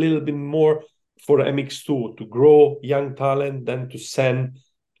push a little bit more for MX2 to grow young talent than to send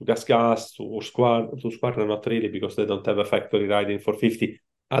to Gas to Squadra, not really, because they don't have a factory riding for 50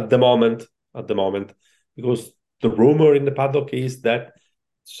 at the moment, because the rumor in the paddock is that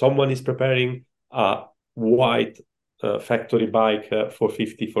someone is preparing a white factory bike for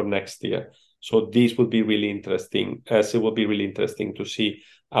 50 for next year. So this will be really interesting, as it will be really interesting to see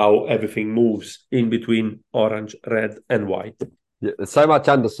how everything moves in between orange, red, and white. Yeah, there's so much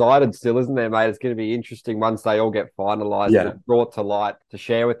undecided still, isn't there, mate? It's going to be interesting once they all get finalised and brought to light to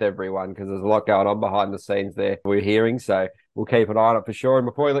share with everyone, because there's a lot going on behind the scenes there we're hearing. So we'll keep an eye on it for sure. And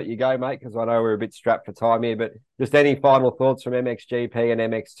before we let you go, mate, because I know we're a bit strapped for time here, but just any final thoughts from MXGP and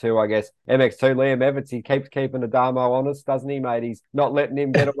MX2, I guess. MX2, Liam Evans, he keeps keeping Adamo honest, doesn't he, mate? He's not letting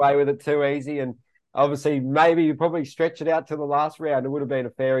him get away with it too easy. And obviously, maybe you probably stretch it out to the last round. It would have been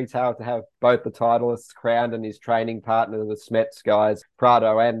a fairy tale to have both the titleists crowned and his training partner, the Smets guys,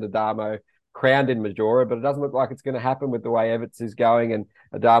 Prado and Adamo, crowned in Majora, but it doesn't look like it's going to happen with the way Everts is going, and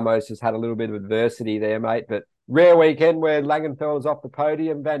Adamo's just had a little bit of adversity there, mate. But rare weekend where Langenfeld was off the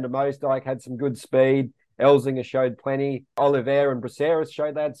podium. Van der Moosdijk had some good speed. Elzinger showed plenty. Oliveira and Braceras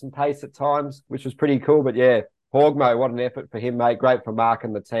showed they had some pace at times, which was pretty cool. But yeah, Hogmo, what an effort for him, mate. Great for Mark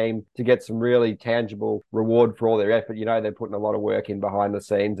and the team to get some really tangible reward for all their effort. You know, they're putting a lot of work in behind the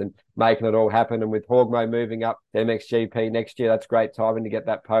scenes and making it all happen. And with Hogmo moving up to MXGP next year, that's great timing to get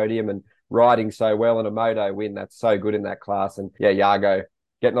that podium and riding so well in a moto win. That's so good in that class. And yeah, Jago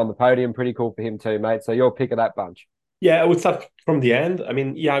getting on the podium, pretty cool for him too, mate. So your pick of that bunch. Yeah, I would start from the end. I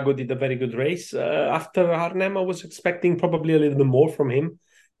mean, Jago did a very good race. After Arnhem, I was expecting probably a little bit more from him.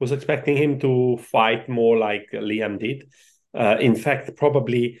 Was expecting him to fight more like Liam did. In fact,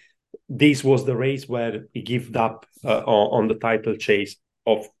 probably this was the race where he gave up on the title chase.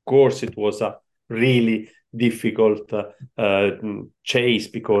 Of course, it was a really difficult chase,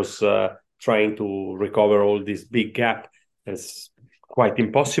 because trying to recover all this big gap is quite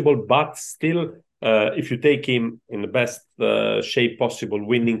impossible. But still, if you take him in the best shape possible,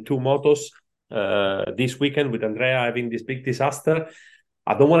 winning two motos this weekend with Andrea having this big disaster,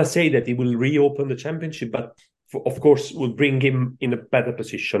 I don't want to say that he will reopen the championship, but of course would bring him in a better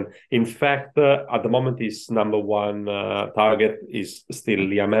position. In fact, at the moment, his number one target is still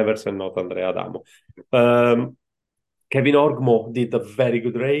Liam Evers and not Andrea Adamo. Kevin Orgmo did a very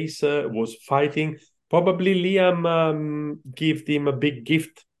good race, was fighting. Probably Liam gave him a big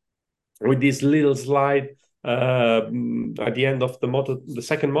gift with this little slide at the end of the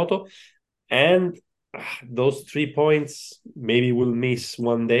second moto. And those 3 points maybe we'll miss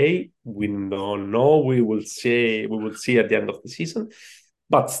one day. We don't know. We will see. We will see at the end of the season.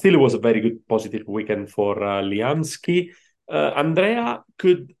 But still, it was a very good positive weekend for Liamski. Andrea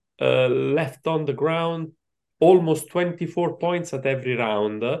could left on the ground almost 24 points at every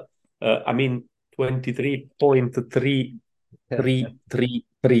round. I mean,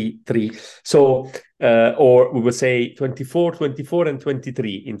 23.33333. So, or we would say 24, 24, and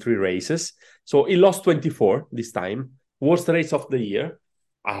 23 in 3 races. So he lost 24 this time. Worst race of the year.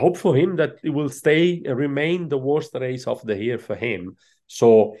 I hope for him that it will remain the worst race of the year for him.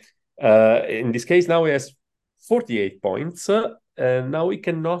 So in this case, now he has 48 points. Now he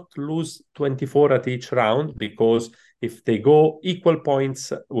cannot lose 24 at each round, because if they go equal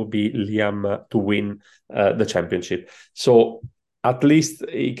points, it will be Liam to win the championship. So at least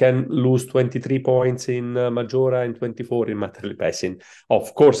he can lose 23 points in Majora and 24 in Matterley Pessin.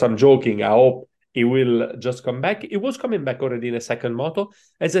 Of course, I'm joking. I hope he will just come back. He was coming back already in a second moto.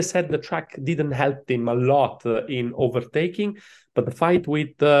 As I said, the track didn't help him a lot in overtaking, but the fight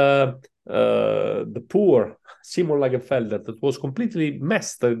with the poor Simon Lagerfelder, that was completely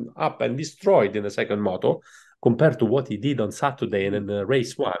messed up and destroyed in the second moto, compared to what he did on Saturday and in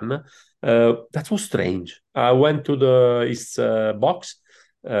race 1, that was strange. I went to his box,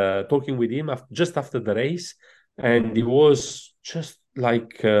 talking with him just after the race, and he was just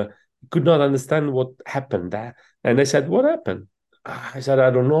like could not understand what happened there. And I said, "What happened?" I said,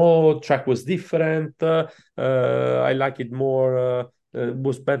 "I don't know. Track was different. I like it more.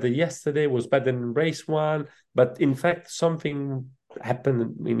 Was better yesterday. Was better in race 1. But in fact, something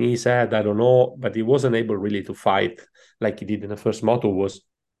happened in his head. I don't know. But he wasn't able really to fight like he did in the first moto. Was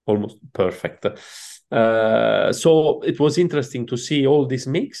almost perfect. So it was interesting to see all this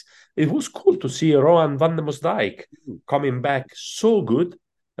mix. It was cool to see Rohan van der Mosdijk coming back so good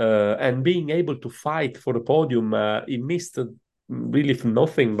and being able to fight for the podium. He missed really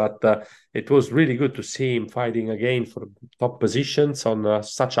nothing, but it was really good to see him fighting again for top positions on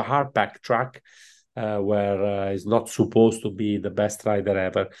such a hardback track where he's not supposed to be the best rider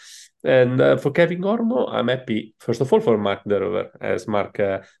ever. And for Kevin Gormo, I'm happy, first of all, for Mark Derover, as Mark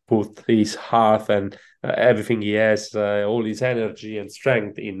put his heart and everything he has, all his energy and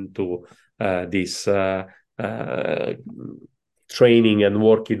strength into this training and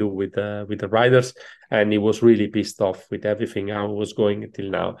work he do with the riders, and he was really pissed off with everything how it was going until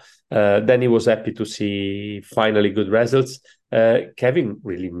now. Then he was happy to see finally good results. Kevin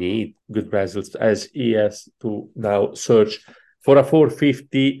really need good results, as he has to now search for a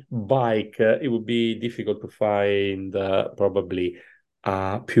 450 bike. It would be difficult to find probably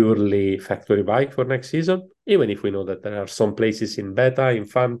a purely factory bike for next season, even if we know that there are some places in Beta, in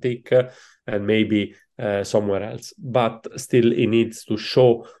Fantic, and maybe somewhere else. But still, he needs to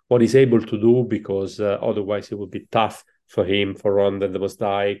show what he's able to do, because otherwise it would be tough for him, for Ron van der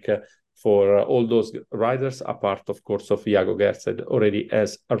Mosdijk, for all those riders, apart, of course, of Iago Gerset already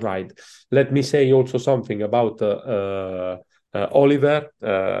has a ride. Let me say also something about Oliver,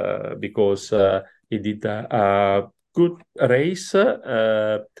 because he did a good race.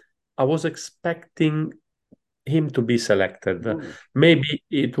 I was expecting him to be selected. Maybe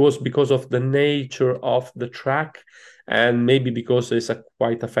it was because of the nature of the track, and maybe because it's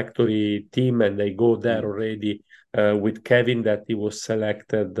quite a factory team and they go there already with Kevin, that he was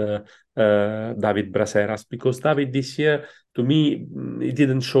selected David Braceras, because David this year, to me, he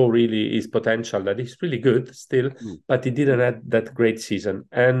didn't show really his potential. That he's really good still, but he didn't have that great season.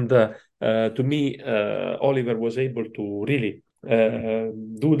 And to me, Oliver was able to really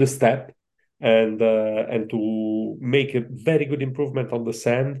do the step and to make a very good improvement on the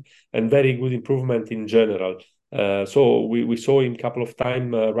sand and very good improvement in general. So we saw him a couple of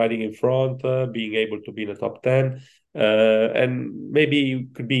times riding in front, being able to be in the top 10, and maybe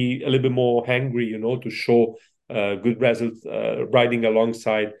could be a little bit more hungry, to show good results, riding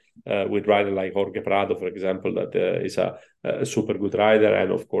alongside with rider like Jorge Prado, for example, that is a super good rider,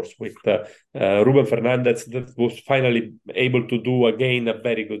 and of course with Ruben Fernandez, that was finally able to do again a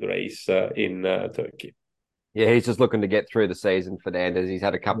very good race in Turkey. Yeah, he's just looking to get through the season, Fernandez. He's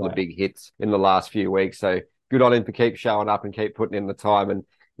had a couple of big hits in the last few weeks, so good on him for keep showing up and keep putting in the time. And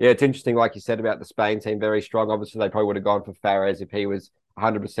yeah, it's interesting, like you said, about the Spain team, very strong. Obviously, they probably would have gone for Fares if he was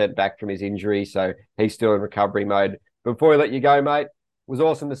 100% back from his injury, so he's still in recovery mode. Before we let you go, mate, it was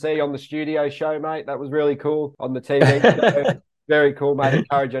awesome to see you on the studio show, mate. That was really cool on the TV. Very cool, mate.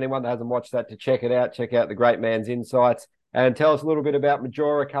 Encourage anyone that hasn't watched that to check it out. Check out the great man's insights. And tell us a little bit about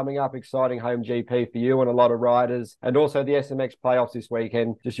Majora coming up, exciting home GP for you and a lot of riders, and also the SMX playoffs this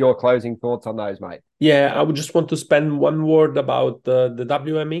weekend. Just your closing thoughts on those, mate. Yeah, I would just want to spend one word about the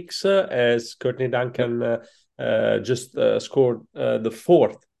WMX as Courtney Duncan just scored the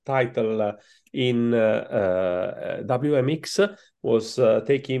fourth title in WMX, was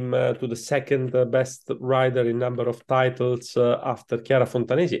taking him to the second best rider in number of titles after Chiara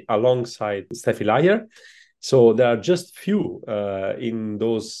Fontanesi, alongside Steffi Laier. So there are just few in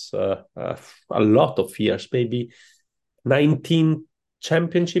those a lot of years, maybe 19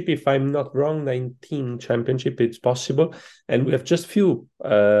 championship, if I'm not wrong, 19 championship, it's possible. And we have just few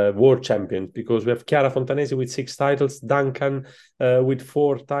world champions, because we have Chiara Fontanesi with 6 titles, Duncan with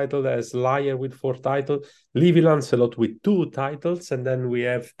 4 titles, as Laier with 4 titles, Livy Lancelot with 2 titles, and then we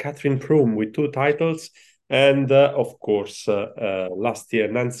have Catherine Froome with 2 titles. And of course, last year,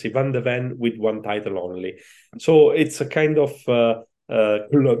 Nancy van de Ven with 1 title only. So it's a kind of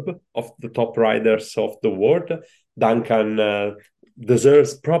club of the top riders of the world. Duncan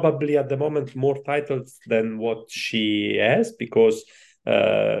deserves probably at the moment more titles than what she has, because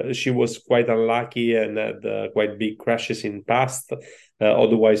she was quite unlucky and had quite big crashes in past.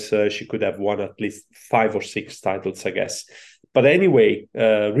 Otherwise, she could have won at least 5 or 6 titles, I guess. But anyway,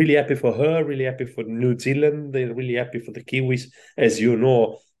 really happy for her, really happy for New Zealand, they're really happy for the Kiwis. As you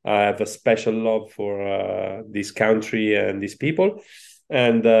know, I have a special love for this country and these people.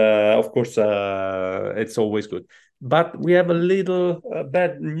 And of course, it's always good. But we have a little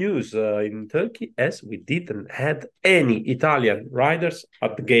bad news in Turkey, as we didn't have any Italian riders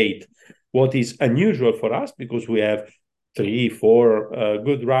at the gate. What is unusual for us, because we have 3, 4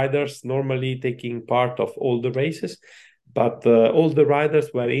 good riders normally taking part of all the races. But all the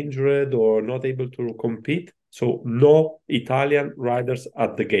riders were injured or not able to compete. So no Italian riders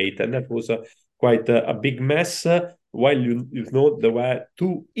at the gate. And that was quite a big mess. While you know, there were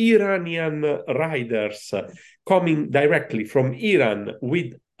 2 Iranian riders coming directly from Iran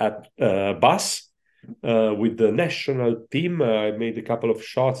with a bus, with the national team. I made a couple of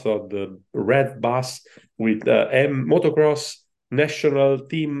shots of the red bus with motocross national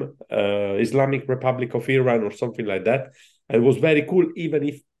team, Islamic Republic of Iran or something like that. And it was very cool, even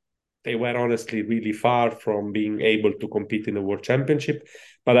if they were honestly really far from being able to compete in the World Championship.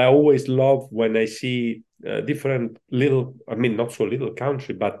 But I always love when I see different little, I mean, not so little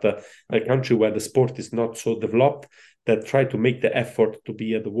country, but a country where the sport is not so developed, that try to make the effort to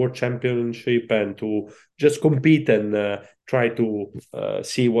be at the World Championship and to just compete and try to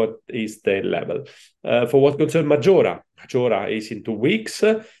see what is their level. For what concerns Majora is in 2 weeks.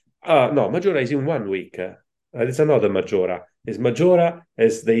 No, Majora is in 1 week. It's another Majora. It's Majora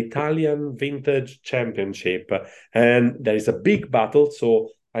as the Italian Vintage Championship. And there is a big battle, so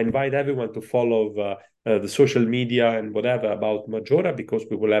I invite everyone to follow the social media and whatever about Majora, because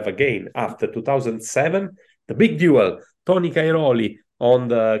we will have again, after 2007, the big duel, Tony Cairoli on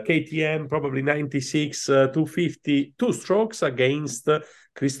the KTM, probably 96, 250, 2 strokes against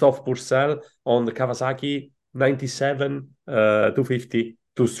Christophe Pourcel on the Kawasaki 97, 250,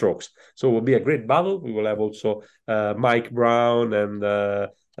 2 strokes. So it will be a great battle. We will have also Mike Brown and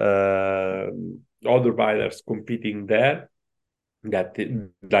other riders competing there, that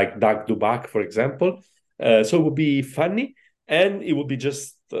like Doug Dubac, for example. So it will be funny, and it will be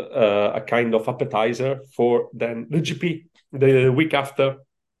just a kind of appetizer for then the GP the week after.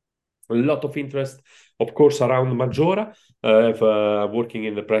 A lot of interest, of course, around Majora. I have working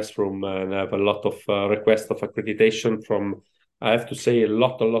in the press room, and I have a lot of requests of accreditation from, I have to say, a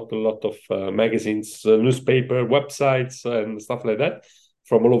lot of magazines, newspaper, websites, and stuff like that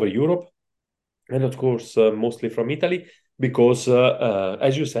from all over Europe. And of course, mostly from Italy, because,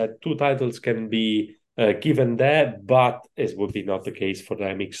 as you said, 2 titles can be given there, but it would be not the case for the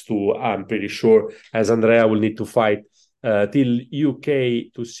MX2. I'm pretty sure, as Andrea will need to fight till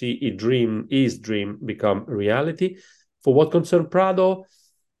UK to see his dream become reality. For what concerns Prado,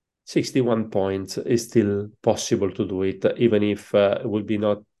 61 points is still possible to do it, even if it will be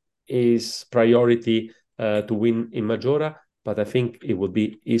not his priority to win in Majora. But I think it would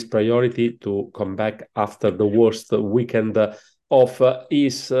be his priority to come back after the worst weekend of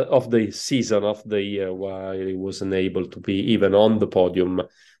the season, of the year, while he wasn't able to be even on the podium.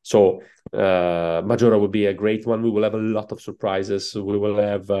 So Majora will be a great one. We will have a lot of surprises. We will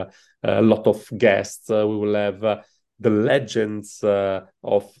have a lot of guests. We will have the legends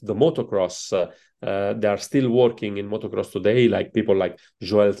of the motocross. They are still working in motocross today, like people like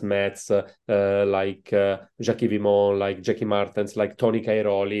Joel Metz, like Jackie Vimon, like Jackie Martens, like Tony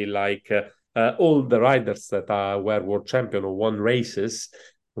Cairoli, like all the riders that were world champion or won races,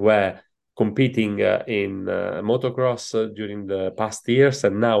 were competing in motocross during the past years,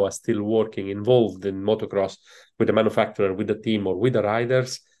 and now are still working involved in motocross with the manufacturer, with the team, or with the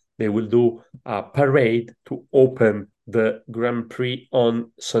riders. They will do a parade to open the Grand Prix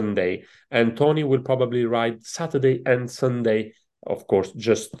on Sunday. And Tony will probably ride Saturday and Sunday, of course,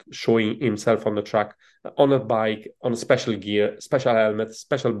 just showing himself on the track, on a bike, on special gear, special helmet,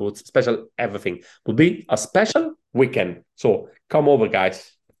 special boots, special everything. Will be a special weekend. So come over,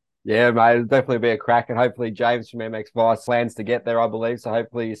 guys. Yeah, mate, it'll definitely be a crack, and hopefully James from MX Vice plans to get there, I believe. So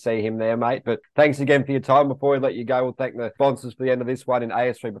hopefully you see him there, mate. But thanks again for your time. Before we let you go, we'll thank the sponsors for the end of this one in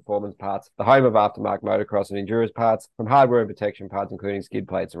AS3 Performance Parts, the home of aftermarket motocross and endurance parts, from hardware and protection parts, including skid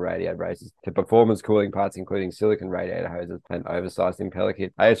plates and radiator braces, to performance cooling parts, including silicon radiator hoses and oversized impeller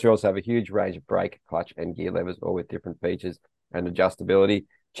kit. AS3 also have a huge range of brake, clutch, and gear levers, all with different features and adjustability.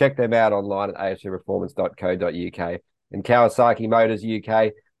 Check them out online at as3performance.co.uk. And Kawasaki Motors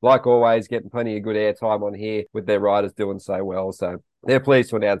UK, like always, getting plenty of good airtime on here with their riders doing so well. So they're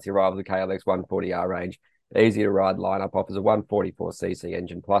pleased to announce the arrival of the KLX 140R range. The easy-to-ride lineup offers a 144cc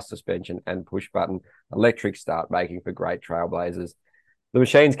engine plus suspension and push-button electric start, making for great trailblazers. The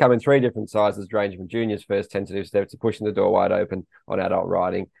machines come in 3 different sizes, ranging from juniors' first tentative steps to pushing the door wide open on adult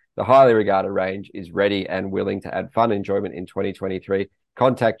riding. The highly regarded range is ready and willing to add fun and enjoyment in 2023.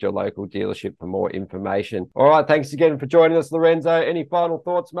 Contact your local dealership for more information. All right, thanks again for joining us, Lorenzo. Any final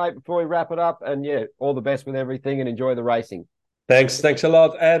thoughts, mate, before we wrap it up? And yeah, all the best with everything and enjoy the racing. Thanks a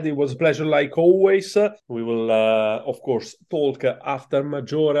lot, Ed. It was a pleasure, like always. We will, of course, talk after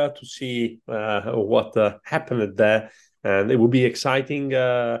Majora to see what happened there. And it will be exciting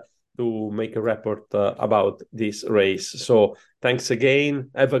to make a report about this race. So thanks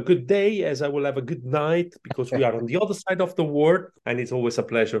again. Have a good day, as I will have a good night, because we are on the other side of the world. And it's always a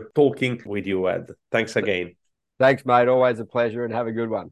pleasure talking with you, Ed. Thanks again. Thanks, mate. Always a pleasure, and have a good one.